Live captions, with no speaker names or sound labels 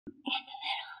and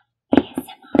a little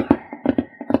ASMR.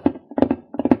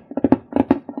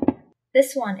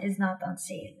 This one is not on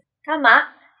sale. Tama?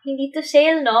 Hindi to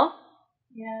sale, no?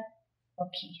 Yeah.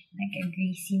 Okay, like a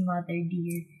greasy mother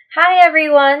dear. Hi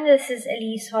everyone, this is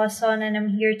Elisse Joson and I'm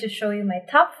here to show you my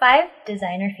top 5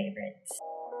 designer favorites.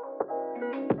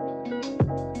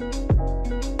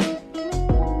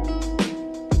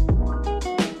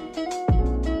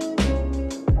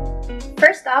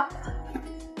 First up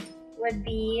would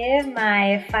be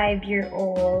my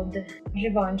 5-year-old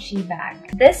Givenchy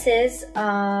bag. This is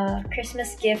a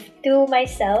Christmas gift to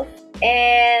myself,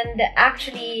 and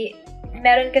actually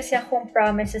meron kasi akong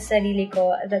promise sa sarili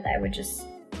ko that I would just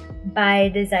buy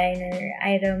designer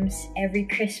items every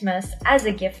Christmas as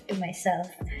a gift to myself.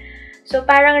 So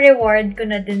parang reward ko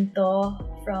na din to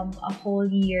from a whole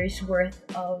year's worth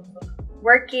of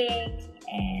working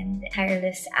and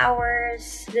tireless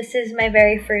hours. This is my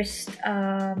very first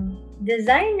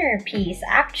designer piece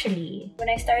actually. When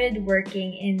I started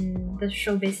working in the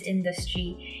showbiz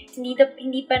industry,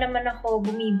 hindi pa naman ako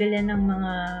bumibili ng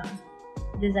mga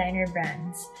designer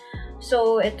brands.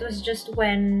 So it was just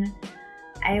when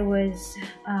I was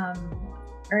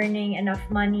earning enough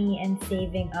money and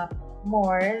saving up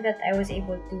more that I was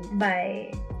able to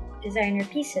buy designer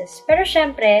pieces. Pero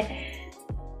syempre,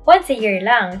 once a year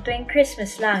lang, tuwing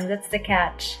Christmas lang, that's the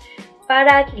catch.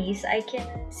 Para at least I can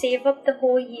save up the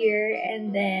whole year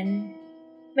and then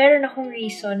meron akong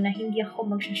reason na hindi ako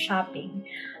magsha-shopping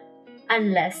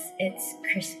unless it's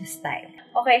Christmas time.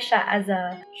 Okay siya as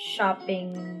a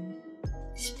shopping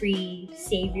spree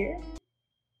savior.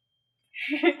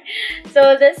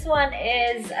 So this one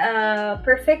is a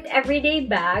perfect everyday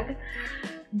bag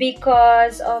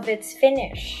because of its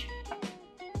finish.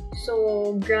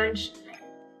 So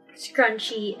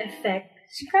scrunchy effect.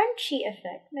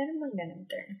 Meron bang ganun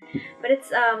term? But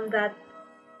it's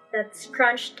that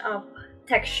scrunched up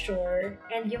texture,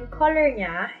 and yung color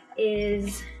niya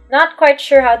is not quite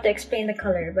sure how to explain the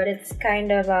color, but it's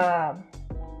kind of a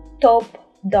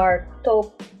dark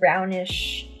taupe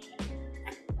brownish.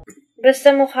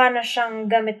 Basta mukha na siyang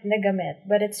gamit na gamit,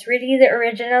 but it's really the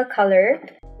original color.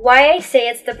 Why I say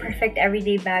it's the perfect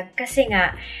everyday bag? Kasi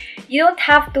nga, you don't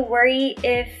have to worry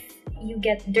if you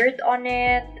get dirt on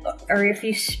it or if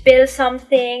you spill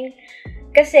something.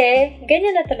 Kasi,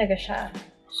 ganyan na talaga siya.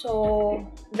 So,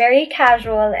 very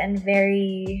casual and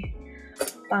very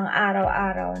pang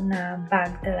araw-araw na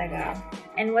bag talaga.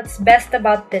 And what's best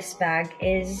about this bag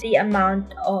is the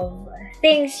amount of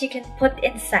things you can put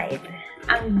inside.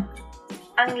 Ang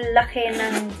laki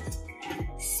ng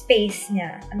space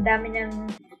niya. Ang dami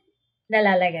niyang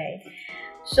nalalagay.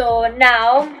 So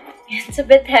now, it's a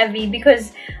bit heavy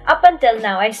because up until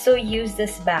now, I still use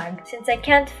this bag. Since I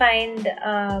can't find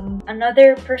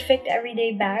another perfect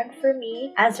everyday bag for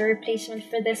me as a replacement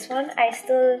for this one, I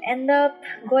still end up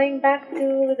going back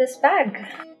to this bag.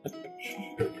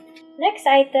 Next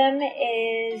item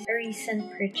is a recent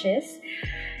purchase.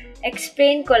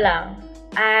 Explain ko lang.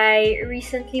 I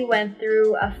recently went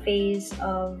through a phase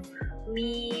of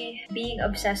me being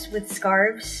obsessed with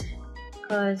scarves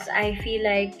because I feel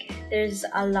like there's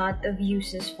a lot of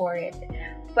uses for it.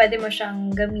 Pwede mo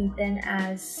siyang gamitin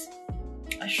as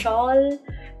a shawl,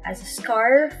 as a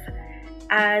scarf,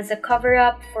 as a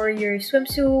cover-up for your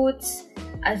swimsuits,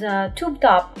 as a tube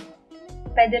top.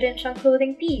 Pwede rin siyang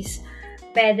clothing piece.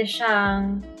 Pwede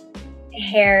siyang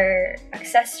hair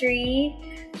accessory.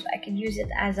 So I could use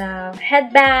it as a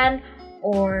headband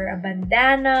or a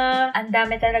bandana. Ang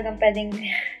dami talagang pwedeng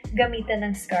gamitan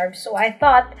ng scarf. So I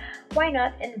thought, why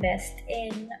not invest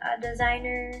in a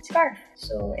designer scarf?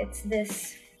 So it's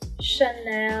this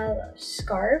Chanel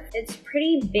scarf. It's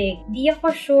pretty big. Di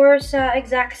ako sure sa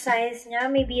exact size niya.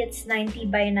 Maybe it's 90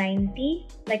 by 90.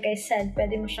 Like I said,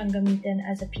 pwede mo siyang gamitin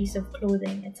as a piece of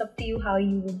clothing. It's up to you how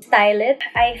you would style it.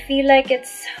 I feel like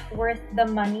it's worth the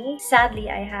money.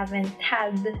 Sadly, I haven't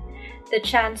had the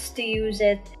chance to use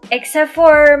it except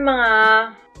for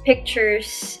mga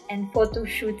pictures and photo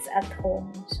shoots at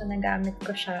home. So, nagamit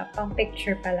ko siya pang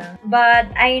picture pa lang. But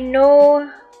I know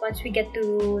once we get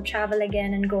to travel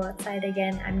again and go outside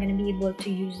again, I'm gonna be able to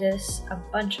use this a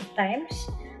bunch of times.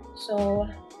 So,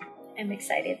 I'm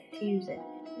excited to use it.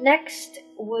 Next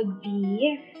would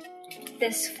be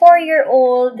this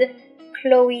 4-year-old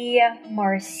Chloe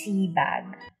Marcy bag.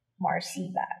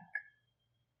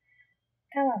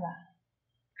 Tama ba?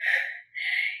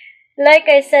 Like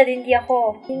I said, hindi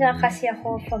nga kasi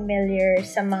ako familiar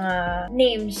sa mga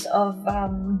names of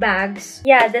bags.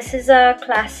 Yeah, this is a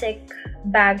classic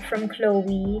bag from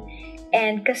Chloe.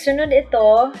 And kasunod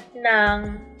ito ng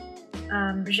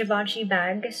Givenchy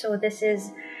bag. So this is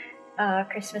a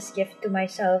Christmas gift to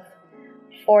myself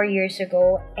 4 years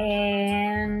ago,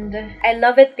 and I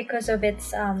love it because of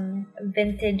its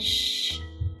vintage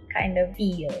kind of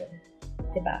feel,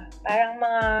 diba?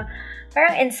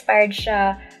 Parang inspired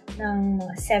siya ng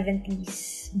mga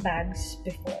 70s bags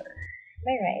before. Am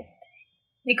I right?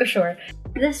 Hindi ko sure.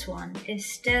 This one is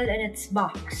still in its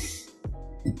box,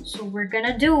 so we're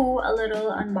gonna do a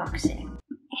little unboxing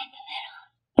and a little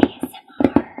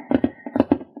ASMR.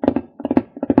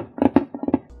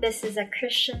 This is a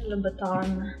Christian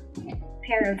Louboutin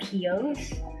pair of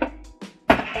heels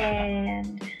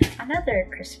and another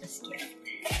Christmas gift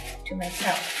to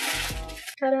myself.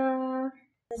 Ta-da!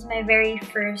 This is my very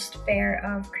first pair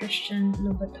of Christian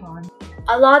Louboutin.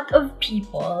 A lot of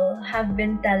people have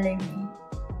been telling me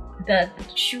that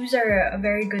shoes are a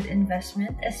very good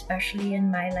investment, especially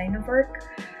in my line of work.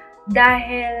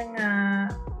 Dahil nga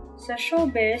sa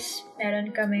showbiz, meron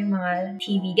kaming mga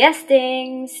TV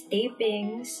guestings,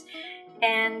 tapings,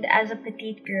 and as a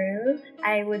petite girl,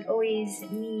 I would always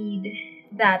need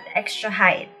that extra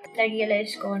height.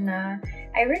 Na-realize ko na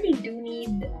I really do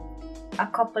need a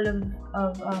couple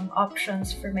of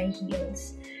options for my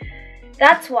heels.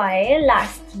 That's why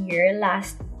last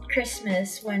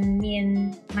Christmas, when me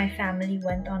and my family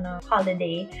went on a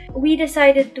holiday, we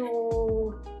decided to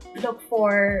look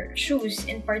for shoes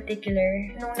in particular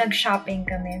nung nag-shopping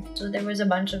kami. So there was a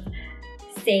bunch of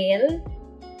sale,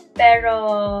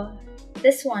 pero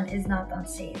this one is not on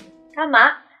sale.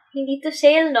 Tama? Hindi to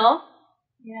sale, no?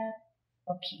 Yeah.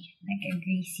 Okay,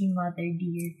 nag-agree si Mother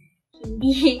Dear.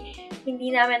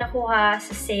 Hindi namin nakuha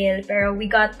sa sale, pero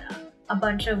we got a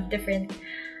bunch of different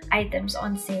items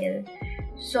on sale.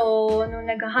 So, nung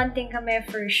nag-hunting kami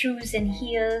for shoes and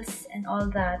heels and all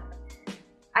that,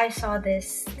 I saw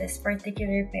this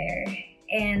particular pair,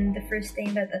 and the first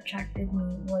thing that attracted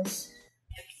me was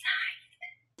the design.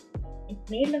 It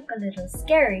may look a little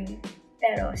scary,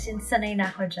 pero since sanay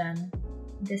na ako dyan,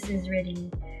 this is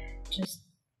really just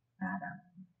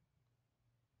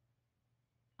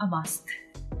a must.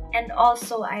 And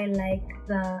also, I like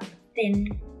the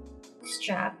thin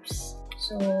straps.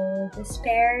 So this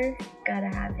pair, gotta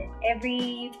have it.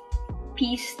 Every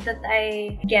piece that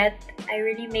I get, I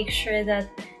really make sure that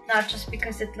not just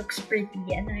because it looks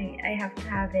pretty and I have to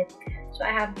have it. So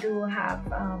I have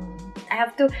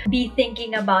to be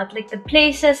thinking about like the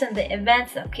places and the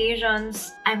events, the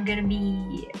occasions I'm gonna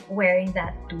be wearing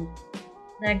that too.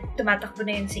 Tumatakbo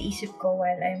na yun sa isip ko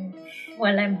while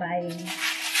I'm buying.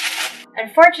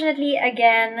 Unfortunately,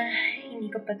 again, hindi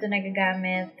ko pa ito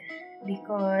nagagamit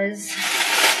because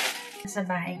sa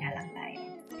bahay nga lang tayo.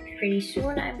 Pretty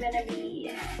soon, I'm gonna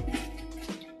be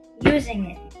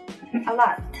using it a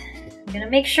lot. I'm gonna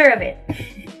make sure of it.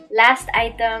 Last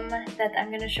item that I'm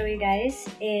gonna show you guys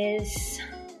is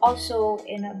also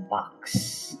in a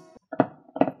box.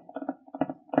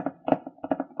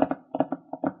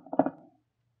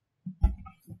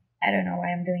 I don't know why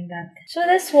I'm doing that. So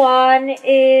this one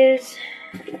is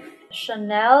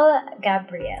Chanel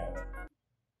Gabrielle.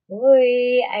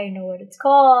 Uy, I know what it's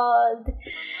called.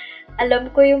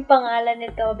 Alam ko yung pangalan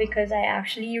nito because I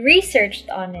actually researched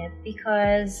on it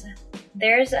because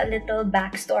there's a little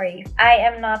backstory. I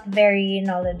am not very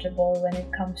knowledgeable when it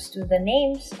comes to the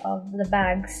names of the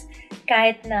bags.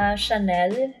 Kahit na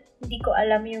Chanel, hindi ko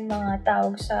alam yung mga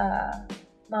tawag sa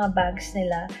mga bags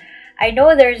nila. I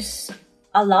know there's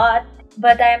a lot,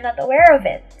 but I am not aware of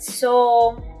it.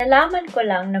 So, nalaman ko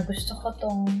lang na gusto ko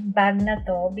tong bag na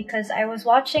to because I was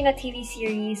watching a TV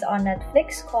series on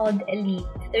Netflix called Elite.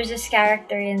 There's this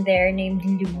character in there named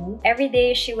Lou. Every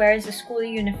day, she wears a school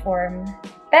uniform.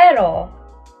 Pero,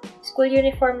 school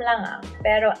uniform lang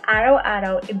pero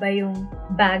araw-araw, iba yung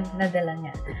bag na dala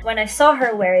niya. When I saw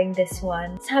her wearing this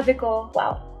one, sabi ko,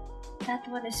 wow, that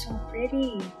one is so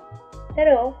pretty.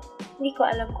 Pero, hindi ko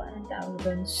alam kung anong tawag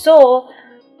doon. So,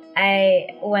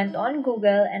 I went on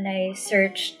Google and I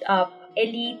searched up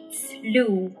Elite's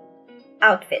Lou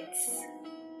outfits.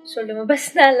 So,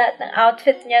 lumabas na lahat ng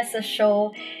outfit niya sa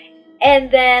show. And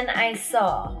then, I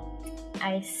saw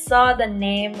the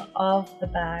name of the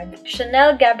bag.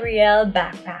 Chanel Gabrielle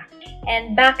backpack.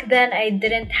 And back then, I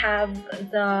didn't have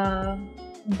the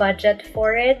budget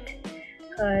for it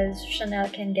because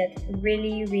Chanel can get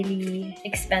really, really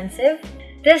expensive.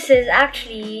 This is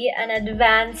actually an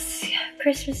advance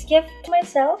Christmas gift to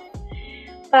myself.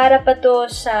 Para pa to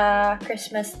sa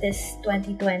Christmas this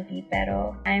 2020,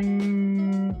 pero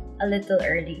I'm a little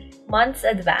early. Months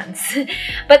advance.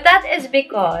 But that is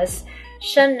because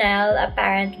Chanel,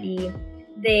 apparently,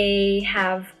 they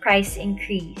have price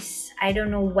increase. I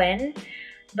don't know when,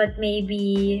 but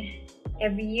maybe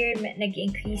every year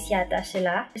nag-increase yata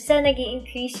sila. Basta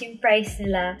nag-increase yung price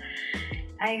nila.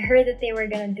 I heard that they were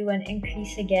gonna do an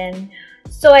increase again.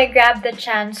 So I grabbed the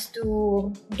chance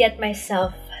to get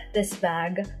myself this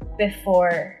bag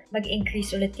before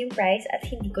mag-increase ulit yung price at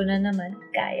hindi ko na naman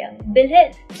kayang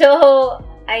bilhin. So,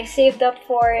 I saved up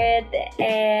for it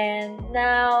and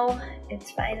now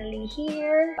it's finally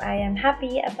here. I am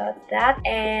happy about that.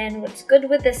 And what's good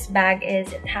with this bag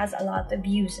is it has a lot of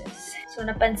uses. So,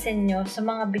 napansin nyo, sa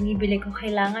mga binibili kong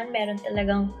kailangan, meron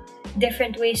talagang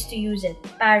different ways to use it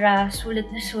para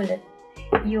sulit na sulit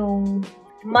yung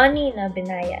money na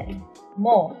binayad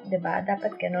mo, diba?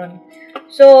 Dapat ganun.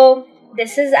 So,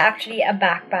 this is actually a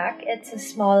backpack. It's a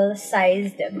small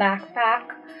sized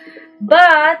backpack,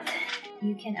 but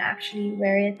you can actually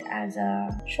wear it as a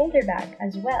shoulder bag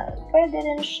as well. Pwede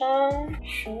rin siyang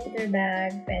shoulder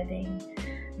bag, pwedeng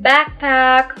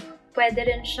backpack, pwede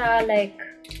rin siya like,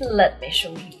 let me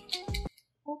show you.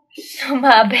 Oops,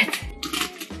 sumabit.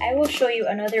 I will show you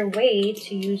another way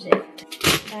to use it.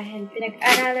 Dahil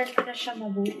pinag-aralan ko na siya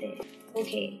mabuti.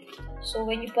 Okay, so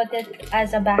when you put it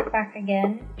as a backpack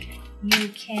again, you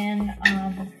can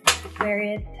wear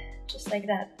it just like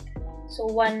that. So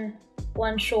one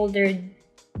shouldered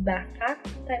backpack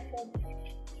type of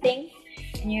thing,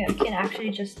 and you can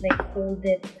actually just like hold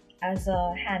it as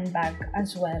a handbag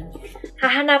as well.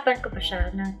 Hahanapan ko pa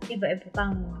siya na iba-iba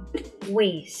pang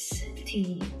ways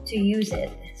to use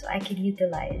it so I can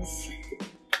utilize.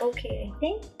 Okay,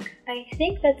 I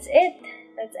think that's it.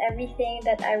 That's everything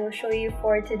that I will show you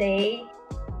for today.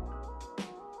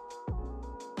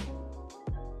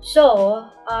 So,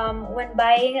 when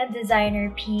buying a designer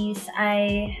piece,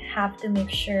 I have to make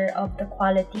sure of the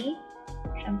quality,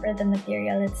 syempre the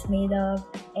material it's made of,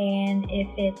 and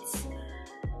if it's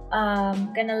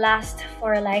gonna last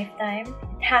for a lifetime.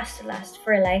 It has to last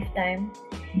for a lifetime.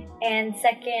 And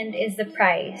second is the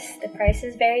price. The price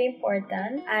is very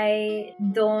important. I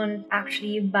don't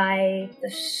actually buy the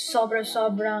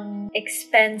sobrang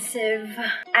expensive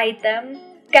item.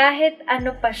 Kahit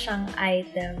ano pa siyang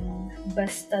item,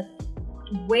 basta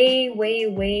way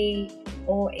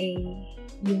OA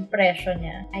yung presyo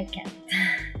niya, I can't.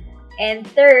 And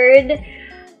third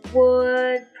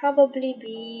would probably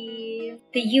be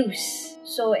the use.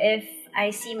 So if I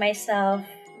see myself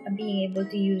being able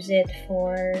to use it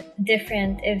for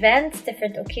different events,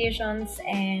 different occasions,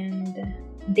 and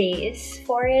days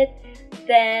for it,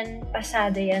 then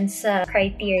pasado yan sa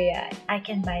criteria. I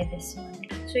can buy this one.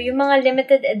 So yung mga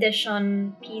limited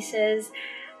edition pieces,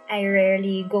 I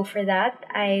rarely go for that.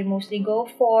 I mostly go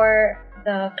for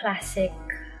the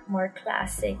more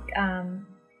classic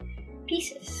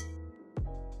pieces.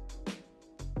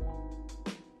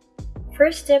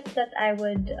 First tip that I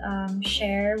would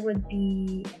share would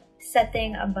be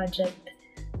setting a budget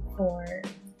for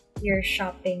your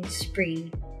shopping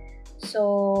spree.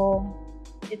 So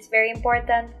it's very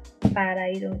important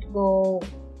para you don't go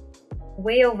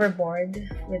way overboard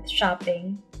with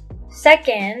shopping.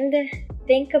 Second,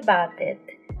 think about it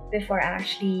before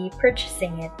actually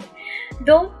purchasing it.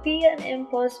 Don't be an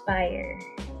impulse buyer.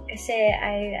 Kasi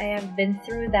I have been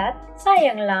through that.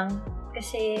 Sayang lang.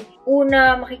 Kasi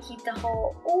una makikita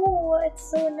ko, oh, it's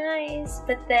so nice.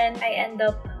 But then I end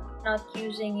up not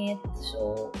using it.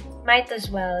 So might as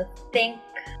well think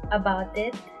about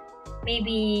it.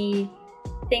 Maybe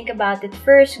think about it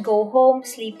first, go home,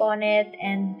 sleep on it,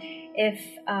 and if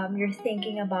you're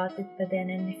thinking about it pa din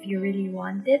and if you really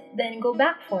want it, then go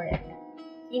back for it.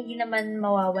 Hindi naman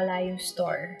mawawala yung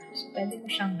store. So pwede mo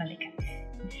siyang balikan.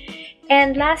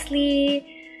 And lastly,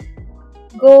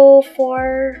 go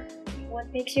for what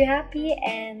makes you happy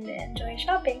and enjoy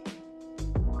shopping.